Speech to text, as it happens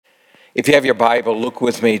If you have your Bible, look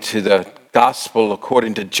with me to the Gospel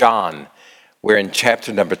according to John. We're in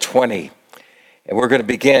chapter number 20, and we're going to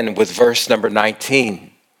begin with verse number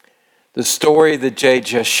 19. The story that Jay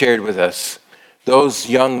just shared with us,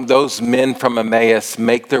 those men from Emmaus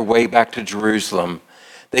make their way back to Jerusalem.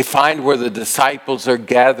 They find where the disciples are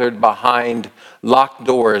gathered behind locked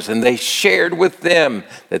doors, and they shared with them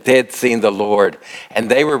that they had seen the Lord, and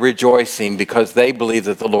they were rejoicing because they believed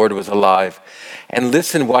that the Lord was alive. And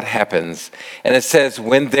listen what happens. And it says,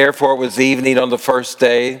 when therefore it was evening on the first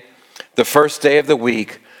day of the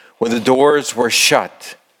week, when the doors were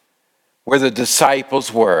shut, where the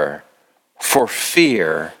disciples were, for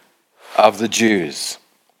fear of the Jews,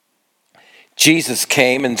 Jesus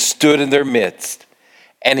came and stood in their midst,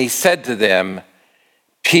 and he said to them,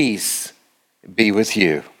 "Peace be with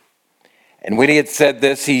you." And when he had said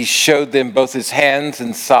this, he showed them both his hands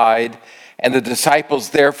and side, and the disciples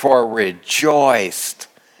therefore rejoiced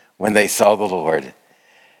when they saw the Lord.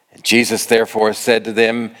 And Jesus therefore said to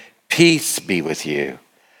them, "Peace be with you.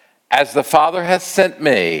 As the Father has sent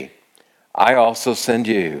me, I also send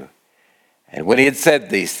you." And when he had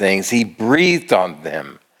said these things, he breathed on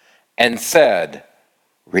them and said,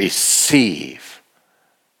 "Receive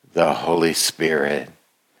the Holy Spirit."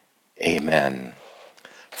 Amen.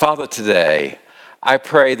 Father, today, I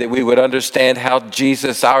pray that we would understand how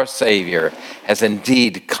Jesus, our Savior, has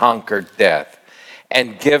indeed conquered death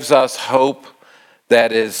and gives us hope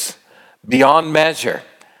that is beyond measure,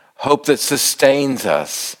 hope that sustains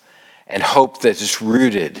us, and hope that is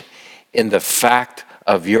rooted in the fact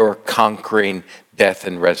of your conquering death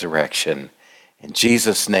and resurrection. In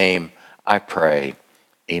Jesus' name, I pray.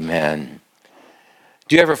 Amen.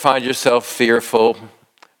 Do you ever find yourself fearful,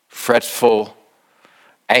 fretful,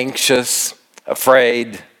 anxious,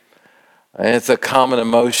 afraid? It's a common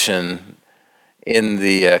emotion in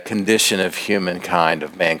the condition of humankind,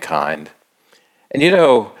 of mankind. And you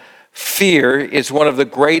know, fear is one of the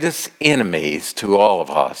greatest enemies to all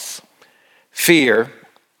of us. Fear,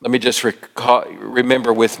 let me just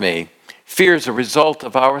remember with me, fear is a result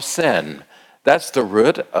of our sin. That's the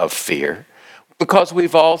root of fear. Because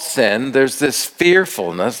we've all sinned, there's this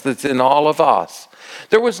fearfulness that's in all of us.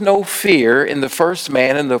 There was no fear in the first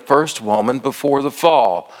man and the first woman before the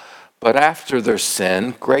fall. But after their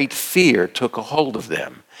sin, great fear took a hold of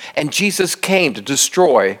them. And Jesus came to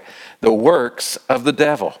destroy the works of the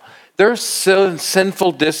devil. Their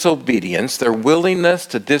sinful disobedience, their willingness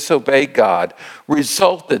to disobey God,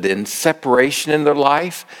 resulted in separation in their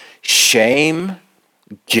life, shame,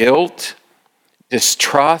 guilt,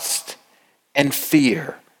 distrust, and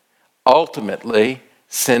fear. Ultimately,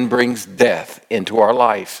 sin brings death into our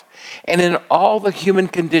life. And in all the human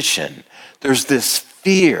condition, there's this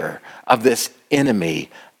fear of this enemy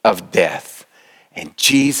of death. And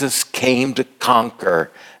Jesus came to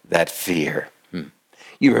conquer that fear.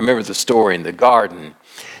 You remember the story in the garden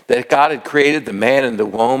that God had created the man and the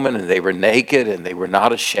woman, and they were naked and they were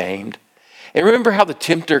not ashamed. And remember how the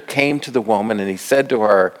tempter came to the woman and he said to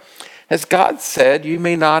her, "Has God said you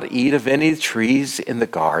may not eat of any trees in the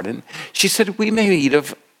garden?" She said, "We may eat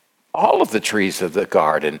of all of the trees of the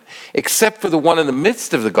garden, except for the one in the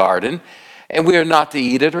midst of the garden, and we are not to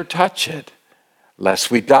eat it or touch it,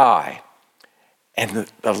 lest we die." And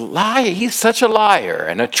the liar, he's such a liar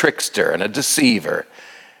and a trickster and a deceiver.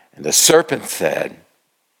 And the serpent said,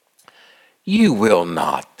 "You will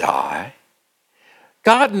not die.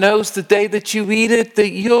 God knows the day that you eat it that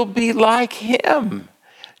you'll be like him,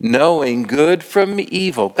 knowing good from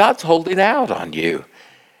evil." God's holding out on you.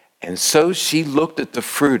 And so she looked at the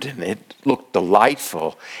fruit, and it looked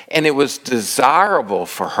delightful, and it was desirable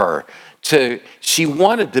for her. She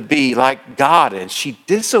wanted to be like God, and she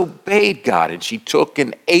disobeyed God, and she took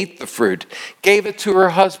and ate the fruit, gave it to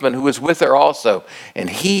her husband who was with her also,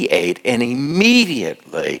 and he ate, and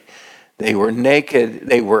immediately they were naked,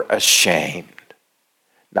 they were ashamed.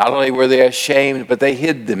 Not only were they ashamed, but they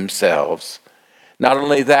hid themselves. Not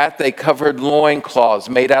only that, they covered loincloths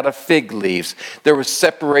made out of fig leaves. There was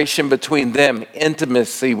separation between them.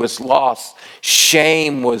 Intimacy was lost.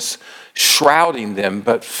 Shame was shrouding them,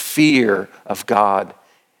 but fear of God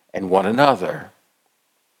and one another.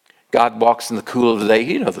 God walks in the cool of the day.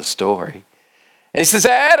 You know the story. And he says,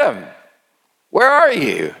 "Adam, where are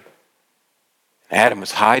you?" Adam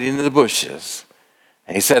was hiding in the bushes.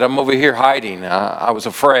 And he said, "I'm over here hiding. I was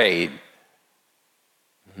afraid."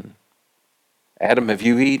 "Adam, have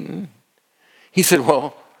you eaten?" He said,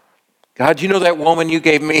 "Well, God, you know that woman you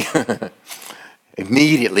gave me?"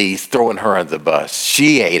 Immediately, he's throwing her under the bus.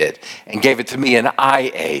 She ate it and gave it to me, and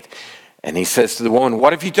I ate. And he says to the woman,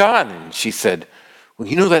 "What have you done?" And she said, "Well,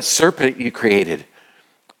 you know that serpent you created?"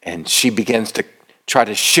 And she begins to try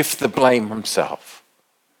to shift the blame himself.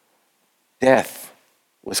 Death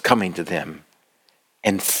was coming to them,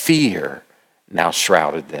 and fear now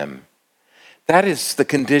shrouded them. That is the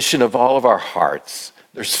condition of all of our hearts.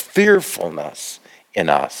 There's fearfulness in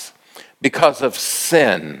us because of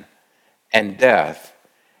sin and death.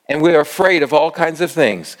 And we're afraid of all kinds of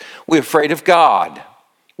things. We're afraid of God.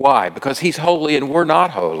 Why? Because he's holy and we're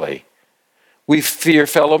not holy. We fear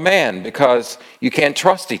fellow man because you can't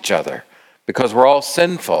trust each other, because we're all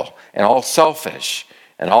sinful and all selfish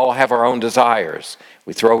and all have our own desires.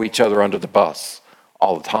 We throw each other under the bus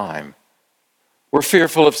all the time. We're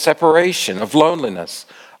fearful of separation, of loneliness,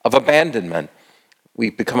 of abandonment. We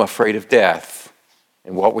become afraid of death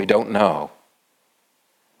and what we don't know.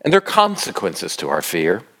 And there are consequences to our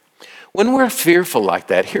fear. When we're fearful like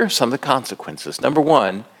that, here are some of the consequences. Number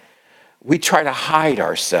one, we try to hide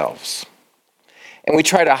ourselves. And we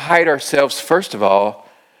try to hide ourselves, first of all,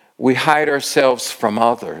 we hide ourselves from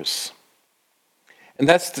others. And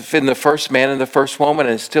that's in the first man and the first woman,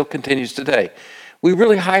 and it still continues today. We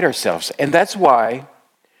really hide ourselves. And that's why,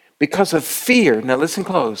 because of fear, now listen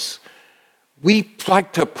close, we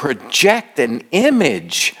like to project an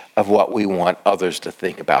image of what we want others to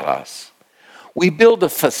think about us. We build a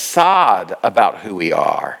facade about who we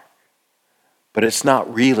are, but it's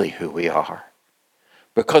not really who we are,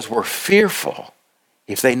 because we're fearful.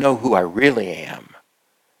 If they know who I really am,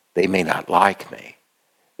 they may not like me.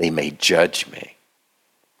 They may judge me.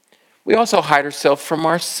 We also hide ourselves from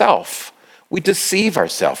ourselves. We deceive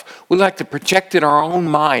ourselves. We like to project in our own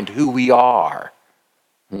mind who we are.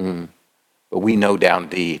 But we know down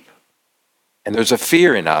deep. And there's a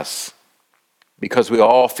fear in us because we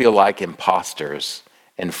all feel like imposters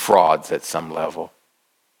and frauds at some level.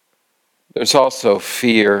 There's also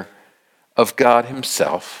fear of God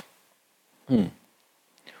himself.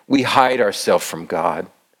 We hide ourselves from God.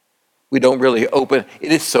 We don't really open.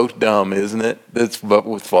 It is so dumb, isn't it? That's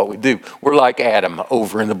what we do. We're like Adam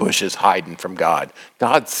over in the bushes hiding from God.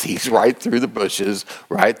 God sees right through the bushes,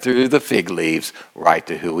 right through the fig leaves, right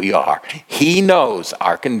to who we are. He knows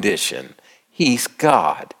our condition. He's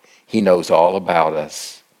God. He knows all about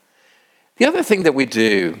us. The other thing that we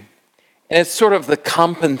do, and it's sort of the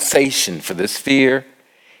compensation for this fear,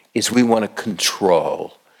 is we want to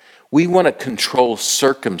control. We want to control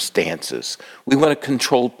circumstances. We want to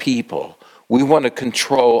control people. We want to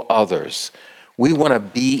control others. We want to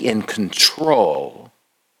be in control.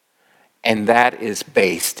 And that is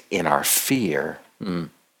based in our fear.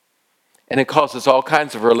 And it causes all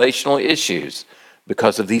kinds of relational issues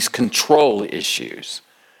because of these control issues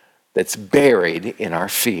that's buried in our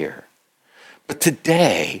fear. But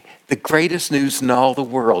today, the greatest news in all the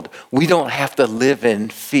world, we don't have to live in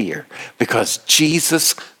fear because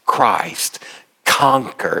Jesus Christ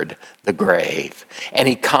conquered the grave, and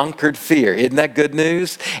he conquered fear. Isn't that good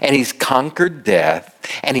news? And he's conquered death,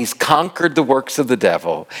 and he's conquered the works of the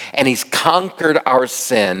devil, and he's conquered our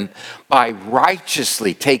sin by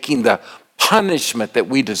righteously taking the punishment that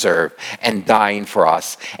we deserve and dying for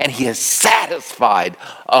us. And he has satisfied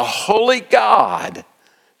a holy God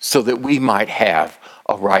so that we might have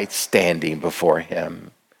a right standing before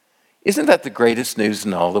him. Isn't that the greatest news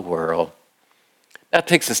in all the world? That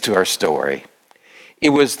takes us to our story.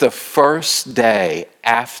 It was the first day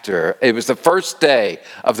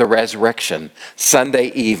of the resurrection, Sunday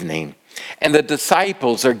evening. And the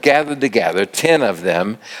disciples are gathered together, 10 of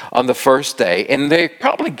them, on the first day. And they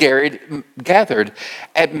probably gathered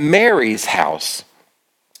at Mary's house.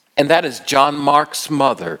 And that is John Mark's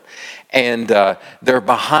mother. And they're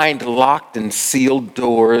behind locked and sealed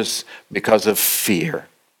doors because of fear.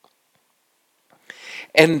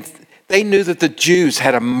 And they knew that the Jews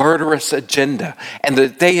had a murderous agenda and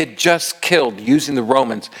that they had just killed, using the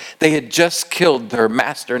Romans, they had just killed their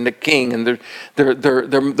master and the king and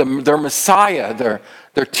their Messiah,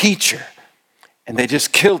 their teacher. And they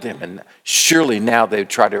just killed him. And surely now they would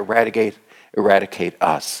try to eradicate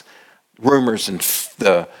us. Rumors and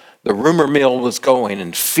the rumor mill was going,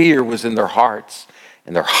 and fear was in their hearts,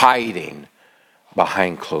 and they're hiding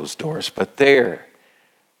behind closed doors. But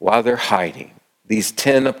while they're hiding, these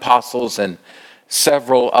 10 apostles and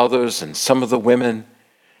several others and some of the women,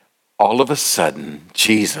 all of a sudden,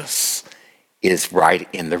 Jesus is right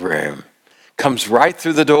in the room. Comes right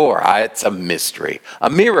through the door. It's a mystery, a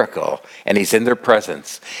miracle, and he's in their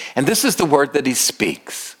presence. And this is the word that he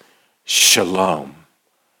speaks: shalom,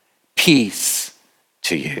 peace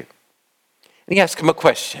to you. And he asks him a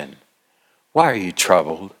question: why are you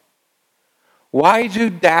troubled? Why do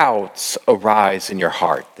doubts arise in your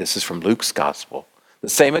heart? This is from Luke's gospel, the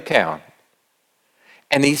same account.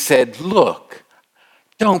 And he said, look,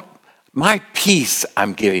 my peace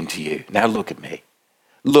I'm giving to you. Now look at me.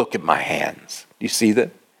 Look at my hands. Do you see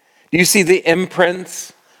that? Do you see the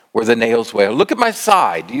imprints where the nails were? Look at my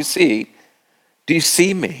side. Do you see? Do you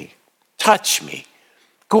see me? Touch me.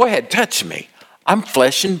 Go ahead, touch me. I'm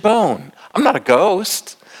flesh and bone. I'm not a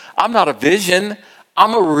ghost. I'm not a vision.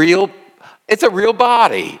 It's a real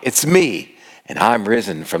body. It's me. And I'm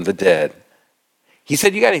risen from the dead. He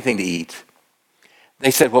said, you got anything to eat?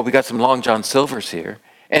 They said, well, we got some Long John Silvers here.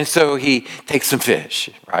 And so he takes some fish,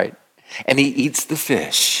 right? And he eats the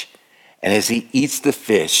fish. And as he eats the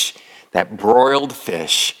fish, that broiled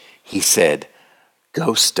fish, he said,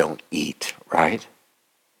 ghosts don't eat, right?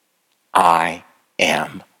 I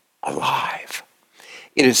am alive.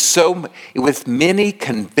 It is so, with many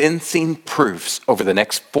convincing proofs over the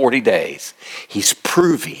next 40 days, he's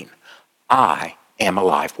proving I am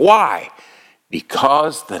alive. Why?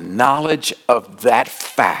 Because the knowledge of that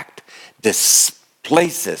fact dispels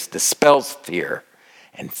fear,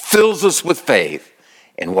 and fills us with faith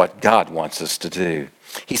in what God wants us to do.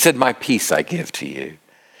 He said, my peace I give to you.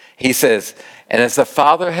 He says, and as the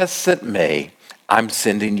Father has sent me, I'm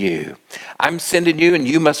sending you. I'm sending you, and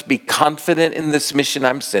you must be confident in this mission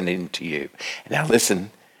I'm sending to you. Now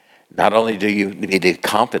listen, not only do you need to be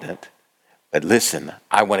confident, but listen,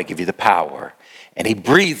 I want to give you the power. And he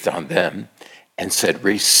breathed on them and said,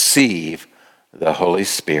 receive the Holy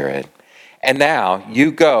Spirit. And now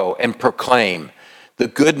you go and proclaim the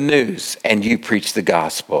good news, and you preach the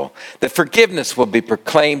gospel. That forgiveness will be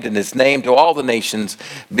proclaimed in his name to all the nations,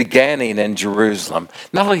 beginning in Jerusalem.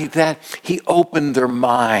 Not only that, he opened their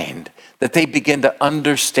mind, that they begin to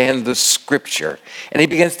understand the scripture. And he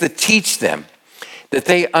begins to teach them that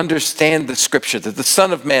they understand the scripture, that the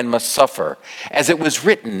Son of Man must suffer, as it was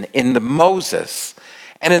written in the Moses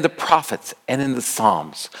and in the prophets and in the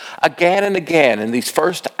Psalms. Again and again, in these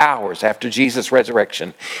first hours after Jesus'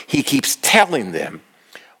 resurrection, he keeps telling them,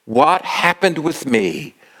 what happened with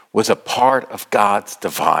me was a part of God's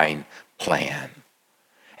divine plan.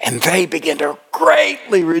 And they begin to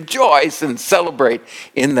greatly rejoice and celebrate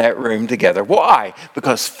in that room together. Why?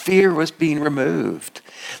 Because fear was being removed.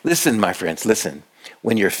 Listen, my friends, listen.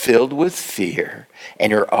 When you're filled with fear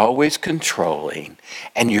and you're always controlling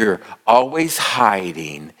and you're always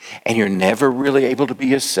hiding and you're never really able to be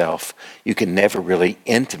yourself, you can never really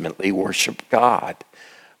intimately worship God.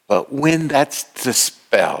 But when that's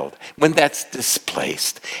dispelled, when that's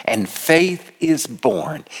displaced, and faith is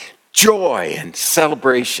born, joy and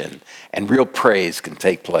celebration and real praise can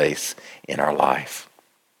take place in our life.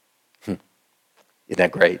 Isn't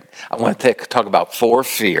that great? I want to talk about 4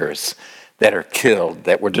 fears that are killed,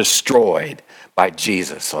 that were destroyed by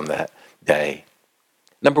Jesus on that day.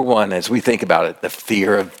 Number 1, as we think about it, the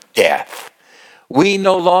fear of death. We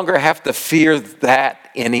no longer have to fear that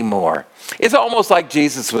anymore. It's almost like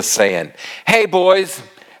Jesus was saying, hey boys,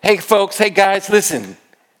 hey folks, hey guys, listen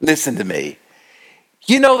to me.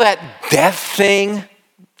 You know that death thing?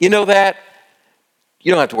 You know that?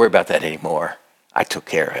 You don't have to worry about that anymore. I took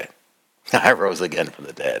care of it. I rose again from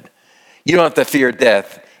the dead. You don't have to fear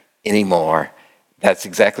death anymore. That's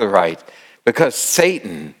exactly right. Because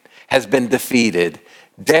Satan has been defeated.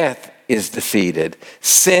 Death is defeated.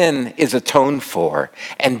 Sin is atoned for.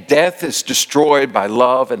 And death is destroyed by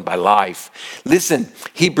love and by life. Listen,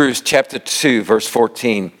 Hebrews chapter 2, verse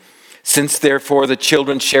 14. Since therefore the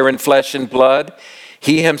children share in flesh and blood,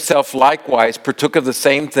 he himself likewise partook of the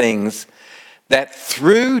same things, that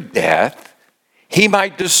through death he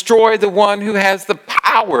might destroy the one who has the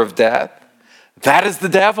power of death. That is the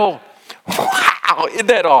devil. Wow, isn't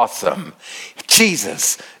that awesome?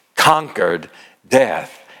 Jesus conquered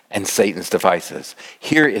death and Satan's devices.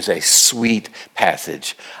 Here is a sweet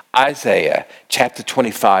passage. Isaiah chapter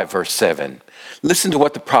 25, verse 7. Listen to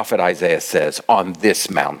what the prophet Isaiah says on this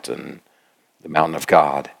mountain, the mountain of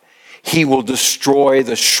God. He will destroy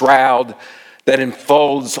the shroud that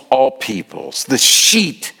enfolds all peoples, the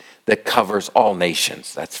sheet that covers all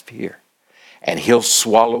nations. That's fear. And he'll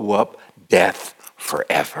swallow up death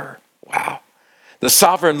forever. Wow. The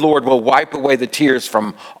sovereign Lord will wipe away the tears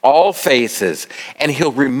from all faces, and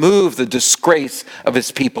he'll remove the disgrace of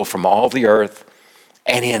his people from all the earth.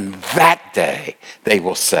 And in that day, they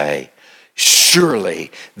will say,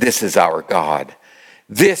 surely this is our God.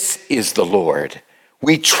 This is the Lord.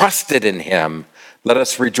 We trusted in him. Let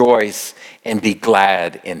us rejoice and be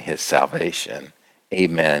glad in his salvation.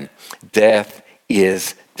 Amen. Death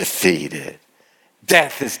is defeated.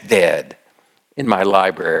 Death is dead. In my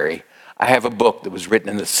library, I have a book that was written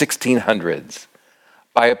in the 1600s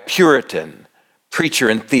by a Puritan preacher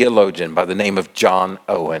and theologian by the name of John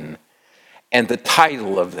Owen. And the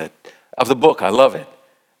title of the book, I love it,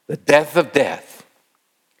 The Death of Death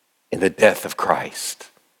in the Death of Christ.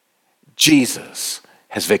 Jesus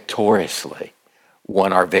has victoriously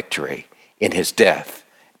won our victory in his death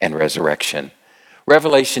and resurrection.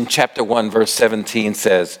 Revelation chapter 1, verse 17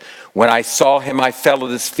 says, "When I saw him, I fell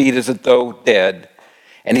at his feet as though dead.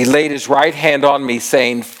 And he laid his right hand on me,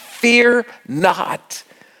 saying, 'Fear not.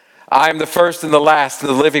 I am the first and the last and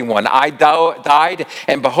the living one. I died,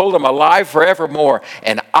 and behold, I'm alive forevermore.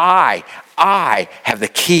 And I have the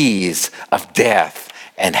keys of death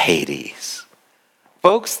and Hades.'"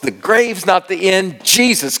 Folks, the grave's not the end.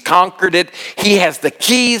 Jesus conquered it. He has the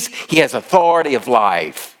keys. He has authority of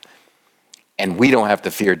life. And we don't have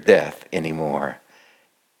to fear death anymore.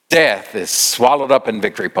 Death is swallowed up in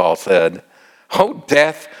victory, Paul said. "Oh,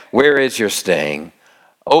 death, where is your sting?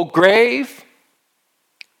 Oh, grave,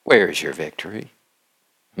 where is your victory?"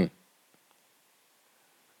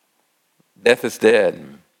 Death is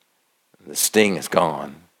dead. The sting is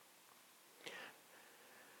gone.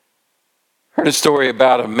 Heard a story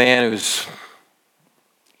about a man who's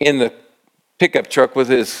in the pickup truck with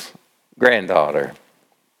his granddaughter.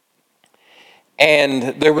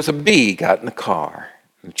 And there was a bee got in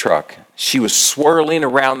the truck. She was swirling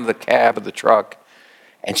around the cab of the truck,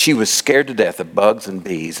 and she was scared to death of bugs and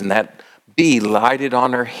bees. And that bee lighted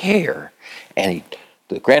on her hair, and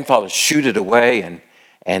the grandfather shooed it away.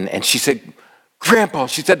 And she said, "Grandpa,"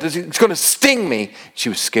 she said, "it's going to sting me." She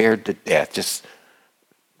was scared to death, just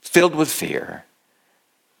filled with fear.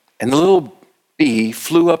 And the little bee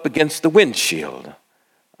flew up against the windshield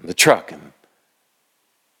of the truck, and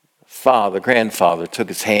the grandfather took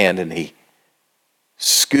his hand and he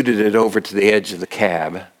scooted it over to the edge of the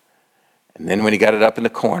cab. And then when he got it up in the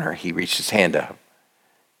corner, he reached his hand up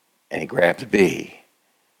and he grabbed the bee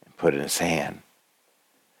and put it in his hand.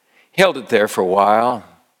 He held it there for a while,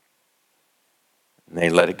 and they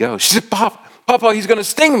let it go. She said, Papa, he's going to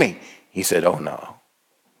sting me." He said, "Oh no,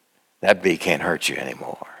 that bee can't hurt you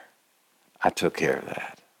anymore. I took care of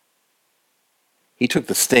that." He took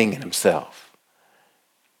the sting in himself.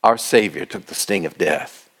 Our Savior took the sting of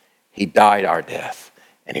death. He died our death,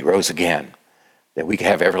 and he rose again, that we could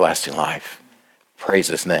have everlasting life. Praise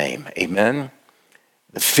his name. Amen.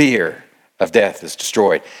 The fear of death is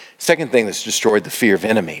destroyed. Second thing that's destroyed, the fear of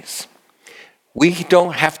enemies. We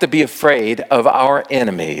don't have to be afraid of our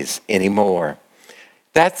enemies anymore.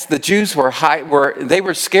 The Jews they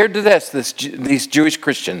were scared to death, these Jewish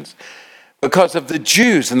Christians, because of the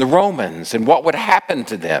Jews and the Romans and what would happen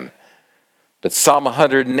to them. But Psalm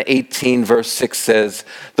 118 verse 6 says,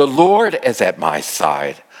 "The Lord is at my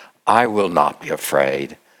side. I will not be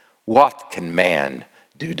afraid. What can man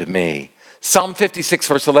do to me?" Psalm 56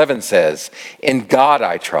 verse 11 says, "In God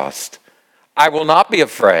I trust. I will not be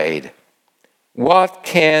afraid. What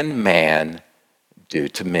can man do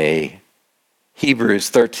to me?"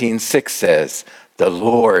 Hebrews 13:6 says, "The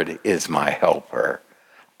Lord is my helper.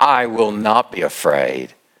 I will not be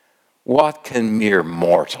afraid. What can mere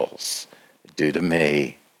mortals do to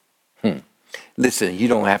me?" Listen, you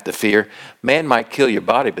don't have to fear. Man might kill your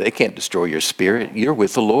body, but they can't destroy your spirit. You're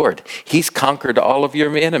with the Lord. He's conquered all of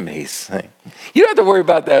your enemies. You don't have to worry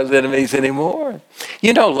about those enemies anymore.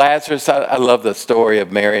 You know, Lazarus, I love the story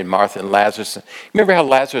of Mary and Martha and Lazarus. Remember how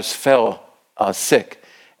Lazarus fell sick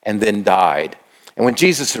and then died? And when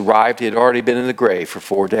Jesus arrived, he had already been in the grave for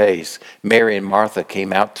 4 days. Mary and Martha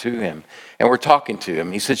came out to him and were talking to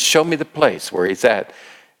him. He said, "Show me the place where he's at."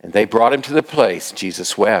 And they brought him to the place.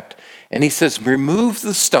 Jesus wept. And he says, "Remove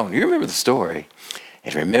the stone." You remember the story.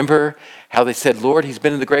 And remember how they said, "Lord, he's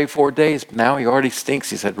been in the grave 4 days. But now he already stinks."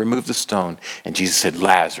 He said, "Remove the stone." And Jesus said,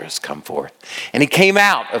 "Lazarus, come forth." And he came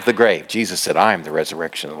out of the grave. Jesus said, "I am the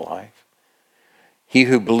resurrection and life. He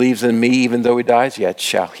who believes in me, even though he dies, yet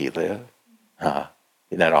shall he live."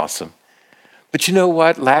 Isn't that awesome? But you know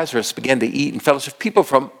what? Lazarus began to eat and fellowship. People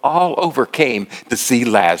from all over came to see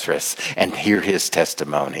Lazarus and hear his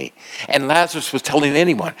testimony. And Lazarus was telling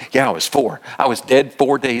anyone, "Yeah, I was dead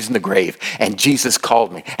 4 days in the grave, and Jesus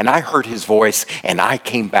called me, and I heard his voice, and I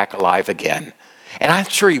came back alive again." And I'm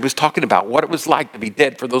sure he was talking about what it was like to be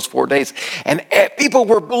dead for those 4 days. And people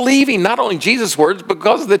were believing not only Jesus' words, but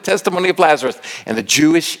because of the testimony of Lazarus. And the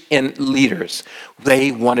Jewish leaders,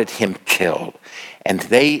 they wanted him killed. And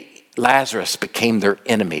Lazarus became their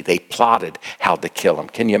enemy. They plotted how to kill him.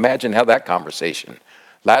 Can you imagine how that conversation?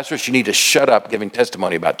 "Lazarus, you need to shut up giving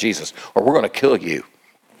testimony about Jesus, or we're going to kill you."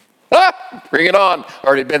 Bring it on.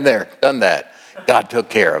 Already been there, done that. God took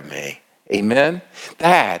care of me. Amen?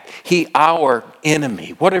 Our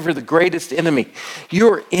enemy, whatever the greatest enemy,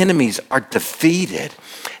 your enemies are defeated.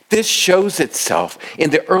 This shows itself in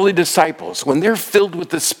the early disciples. When they're filled with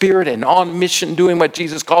the Spirit and on mission doing what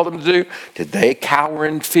Jesus called them to do, did they cower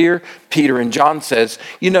in fear? Peter and John says,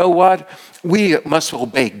 you know what? We must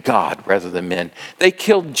obey God rather than men. They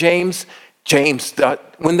killed James.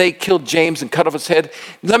 When they killed James and cut off his head,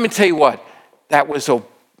 let me tell you what,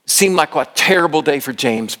 seemed like a terrible day for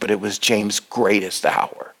James, but it was James' greatest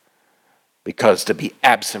hour. Because to be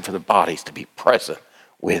absent from the body is to be present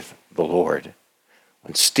with the Lord.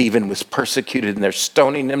 When Stephen was persecuted and they're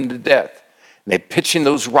stoning him to death, and they're pitching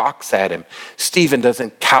those rocks at him, Stephen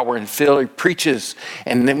doesn't cower and fear. He preaches,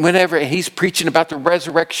 and then whenever he's preaching about the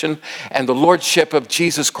resurrection and the lordship of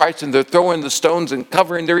Jesus Christ, and they're throwing the stones and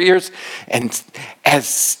covering their ears, and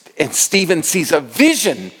Stephen sees a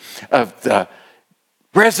vision of the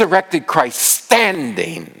resurrected Christ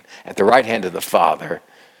standing at the right hand of the Father.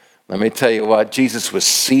 Let me tell you what, Jesus was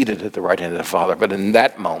seated at the right hand of the Father, but in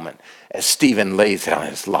that moment, as Stephen lays down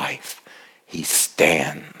his life, he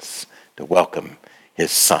stands to welcome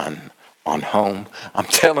his son on home. I'm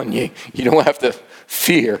telling you, you don't have to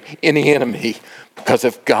fear any enemy, because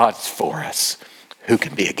if God's for us, who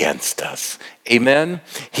can be against us? Amen?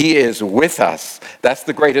 He is with us. That's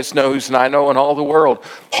the greatest news I know in all the world.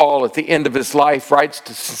 Paul, at the end of his life, writes to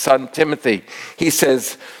his son Timothy. He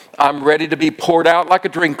says, I'm ready to be poured out like a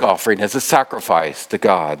drink offering as a sacrifice to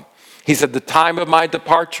God. He said, the time of my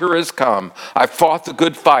departure has come. I fought the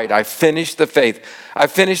good fight. I finished the faith. I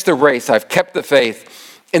finished the race. I've kept the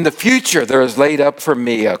faith. In the future, there is laid up for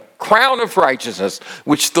me a crown of righteousness,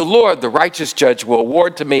 which the Lord, the righteous judge, will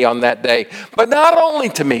award to me on that day. But not only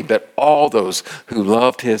to me, but all those who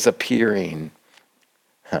loved his appearing.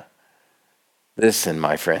 Listen,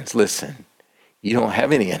 my friends, listen. You don't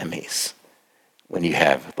have any enemies when you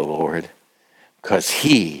have the Lord, because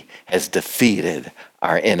he has defeated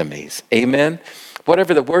our enemies. Amen?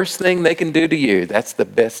 Whatever the worst thing they can do to you, that's the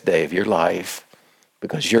best day of your life,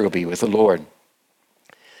 because you're going to be with the Lord.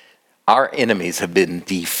 Our enemies have been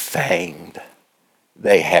defanged.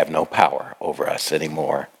 They have no power over us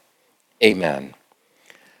anymore. Amen.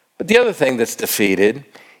 But the other thing that's defeated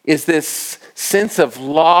is this sense of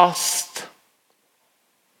lost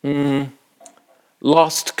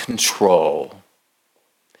control.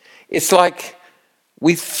 It's like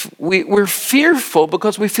we're fearful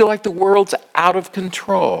because we feel like the world's out of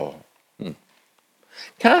control. Can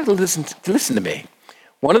I listen to me?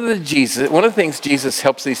 One of the things Jesus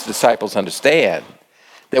helps these disciples understand,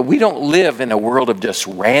 that we don't live in a world of just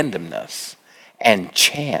randomness and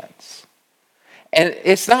chance. And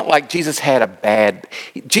it's not like Jesus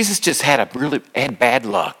just had bad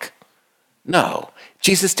luck. No,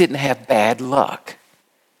 Jesus didn't have bad luck.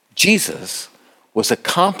 Jesus was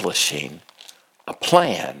accomplishing a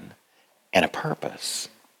plan and a purpose.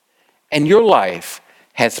 And your life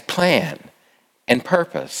has plan and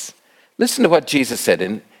purpose. Listen to what Jesus said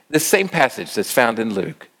in this same passage that's found in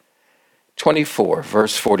Luke 24,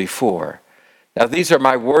 verse 44. Now these are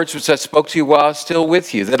my words which I spoke to you while I was still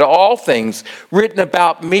with you, that all things written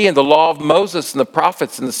about me in the law of Moses and the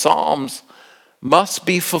prophets and the Psalms must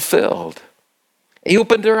be fulfilled. He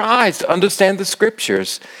opened their eyes to understand the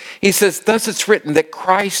scriptures. He says, thus it's written that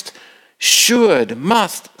Christ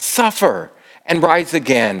must suffer and rise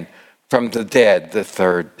again from the dead the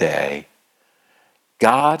third day.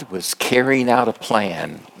 God was carrying out a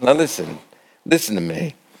plan. Now listen to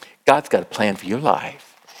me. God's got a plan for your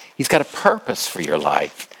life. He's got a purpose for your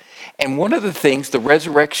life. And one of the things the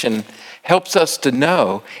resurrection helps us to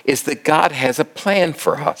know is that God has a plan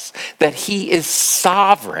for us, that he is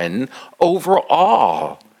sovereign over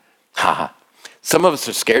all. Some of us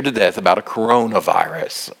are scared to death about a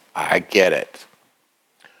coronavirus. I get it.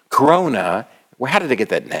 Corona, how did they get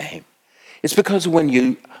that name? It's because when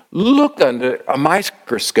you look under a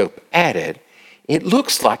microscope at it, it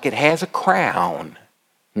looks like it has a crown.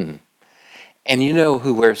 And you know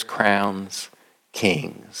who wears crowns?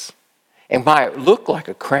 Kings. And by it look like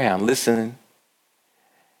a crown, listen,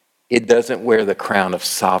 it doesn't wear the crown of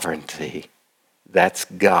sovereignty. That's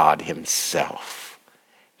God himself.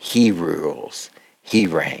 He rules. He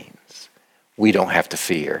reigns. We don't have to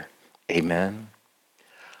fear. Amen.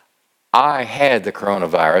 I had the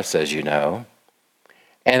coronavirus, as you know,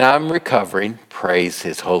 and I'm recovering. Praise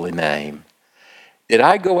his holy name. Did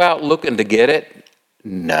I go out looking to get it?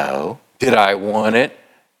 No. Did I want it?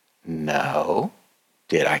 No.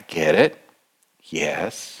 Did I get it?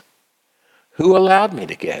 Yes. Who allowed me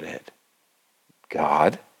to get it?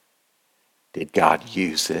 God. Did God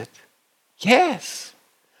use it? Yes.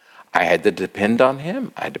 I had to depend on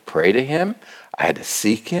him. I had to pray to him. I had to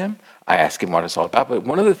seek him. I asked him what it's all about. But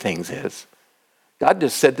one of the things is, God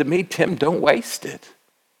just said to me, Tim, don't waste it.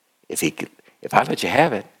 If I let you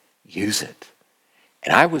have it, use it.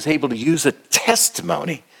 And I was able to use a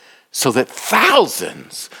testimony so that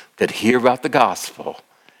thousands could hear about the gospel.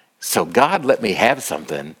 So God let me have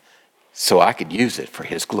something so I could use it for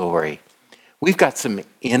his glory. We've got some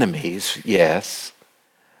enemies, yes,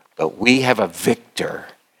 but we have a victor,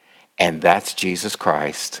 and that's Jesus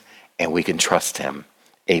Christ, and we can trust him.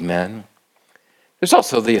 Amen. There's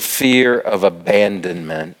also the fear of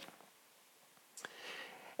abandonment.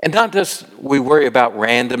 And not just we worry about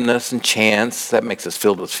randomness and chance. That makes us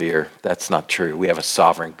filled with fear. That's not true. We have a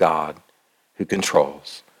sovereign God who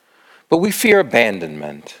controls. But we fear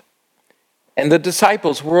abandonment. And the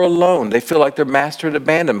disciples were alone. They feel like their master had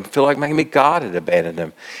abandoned them, feel like maybe God had abandoned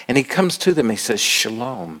them. And he comes to them and he says,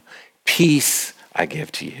 Shalom, peace I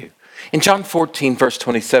give to you. In John 14, verse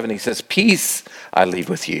 27, he says, peace I leave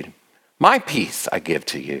with you. My peace I give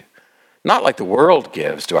to you. Not like the world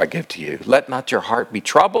gives do I give to you. Let not your heart be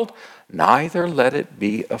troubled, neither let it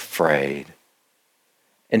be afraid.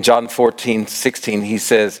 In John 14, 16, he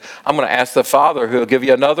says, I'm going to ask the Father who will give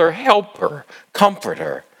you another helper,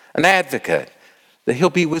 comforter, an advocate, that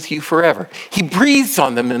he'll be with you forever. He breathes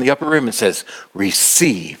on them in the upper room and says,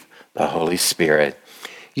 receive the Holy Spirit.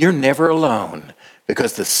 You're never alone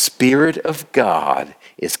because the Spirit of God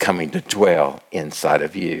is coming to dwell inside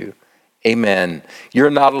of you. Amen.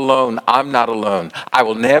 You're not alone. I'm not alone. I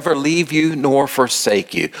will never leave you nor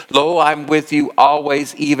forsake you. Lo, I'm with you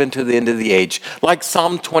always, even to the end of the age. Like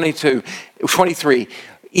Psalm 23,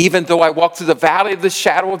 even though I walk through the valley of the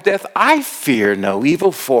shadow of death, I fear no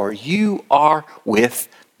evil, for you are with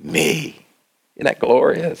me. Isn't that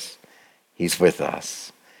glorious? He's with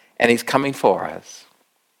us, and he's coming for us.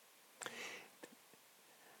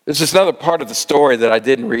 There's just another part of the story that I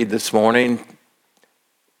didn't read this morning.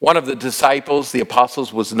 One of the disciples, the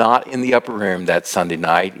apostles, was not in the upper room that Sunday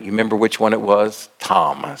night. You remember which one it was?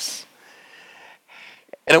 Thomas.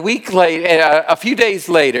 And a few days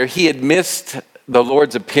later, he had missed the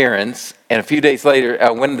Lord's appearance. And a few days later,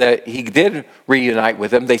 when he did reunite with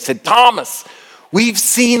them, they said, Thomas, we've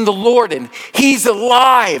seen the Lord and he's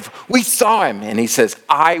alive. We saw him. And he says,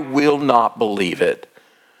 I will not believe it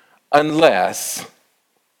unless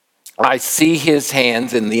I see his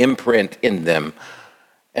hands and the imprint in them.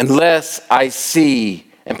 Unless I see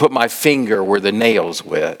and put my finger where the nails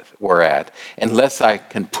were at, unless I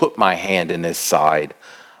can put my hand in his side,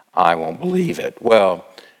 I won't believe it. Well,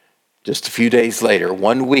 just a few days later,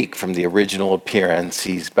 1 week from the original appearance,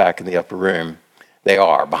 he's back in the upper room. They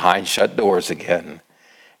are behind shut doors again.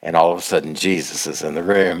 And all of a sudden, Jesus is in the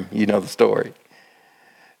room. You know the story.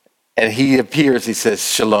 And he appears, he says,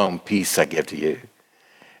 Shalom, peace I give to you.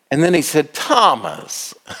 And then he said,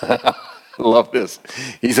 Thomas. I love this.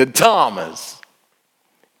 He said, Thomas,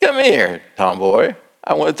 come here, tomboy.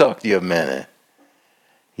 I want to talk to you a minute.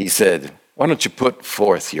 He said, why don't you put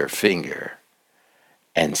forth your finger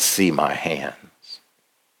and see my hands?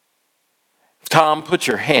 Tom, put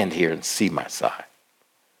your hand here and see my side.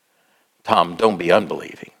 Tom, don't be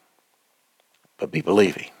unbelieving, but be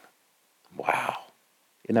believing. Wow.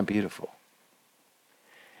 Isn't that beautiful?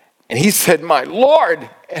 And he said, my Lord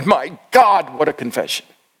and my God, what a confession.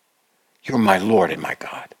 You're my Lord and my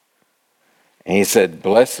God. And he said,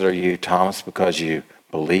 blessed are you, Thomas, because you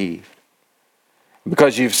believed.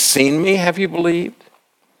 Because you've seen me, have you believed?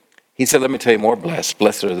 He said, let me tell you more blessed.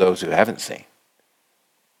 Blessed are those who haven't seen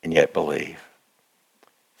and yet believe.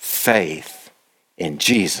 Faith in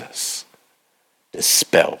Jesus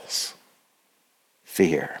dispels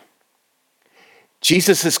fear.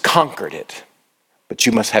 Jesus has conquered it, but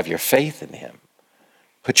you must have your faith in him.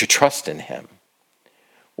 Put your trust in him.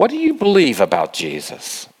 What do you believe about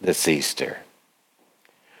Jesus this Easter?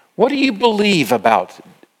 What do you believe about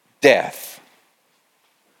death?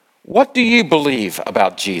 What do you believe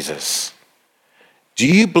about Jesus? Do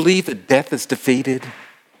you believe that death is defeated?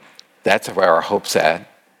 That's where our hope's at.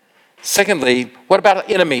 Secondly, what about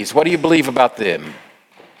enemies? What do you believe about them?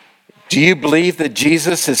 Do you believe that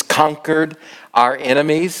Jesus has conquered our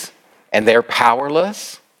enemies and they're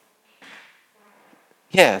powerless?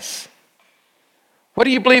 Yes. What do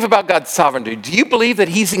you believe about God's sovereignty? Do you believe that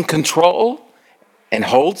he's in control and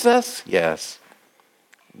holds us? Yes.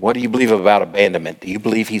 What do you believe about abandonment? Do you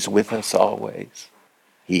believe he's with us always?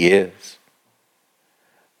 He is.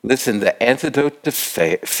 Listen, the antidote to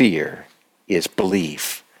fear is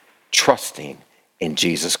belief, trusting in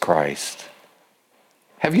Jesus Christ.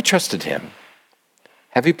 Have you trusted him?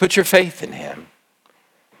 Have you put your faith in him?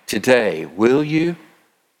 Today, will you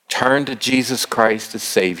Turn to Jesus Christ as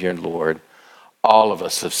Savior and Lord. All of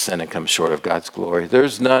us have sinned and come short of God's glory.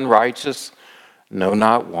 There's none righteous, no,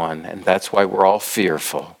 not one, and that's why we're all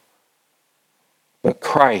fearful. But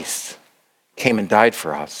Christ came and died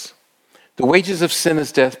for us. The wages of sin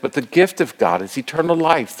is death, but the gift of God is eternal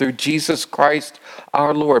life through Jesus Christ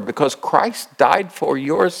our Lord, because Christ died for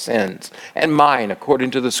your sins and mine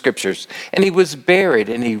according to the Scriptures. And he was buried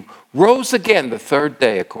and he rose again the third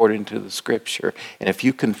day according to the Scripture. And if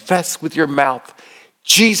you confess with your mouth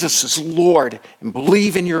Jesus is Lord and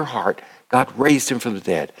believe in your heart God raised him from the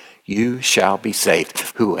dead, you shall be saved.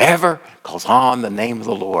 Whoever calls on the name of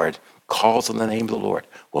the Lord, calls on the name of the Lord,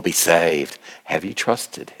 will be saved. Have you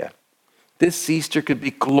trusted him? This Easter could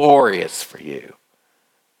be glorious for you.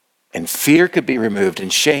 And fear could be removed,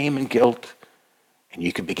 and shame and guilt, and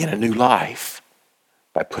you could begin a new life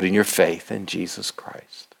by putting your faith in Jesus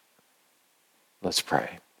Christ. Let's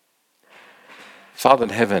pray. Father in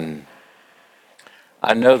heaven,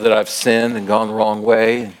 I know that I've sinned and gone the wrong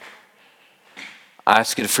way. I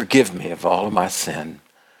ask you to forgive me of all of my sin.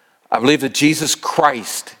 I believe that Jesus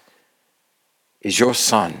Christ is your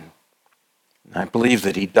Son. And I believe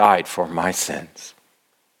that he died for my sins.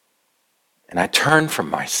 And I turn from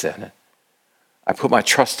my sin. I put my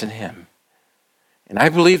trust in him. And I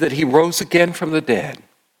believe that he rose again from the dead.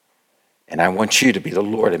 And I want you to be the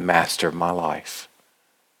Lord and Master of my life.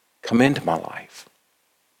 Come into my life.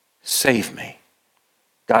 Save me.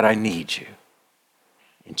 God, I need you.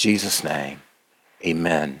 In Jesus' name,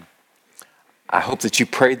 amen. I hope that you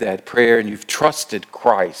prayed that prayer and you've trusted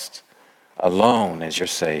Christ alone as your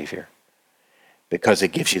Savior, because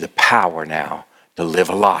it gives you the power now to live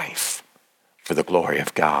a life for the glory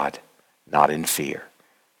of God, not in fear,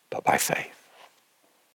 but by faith.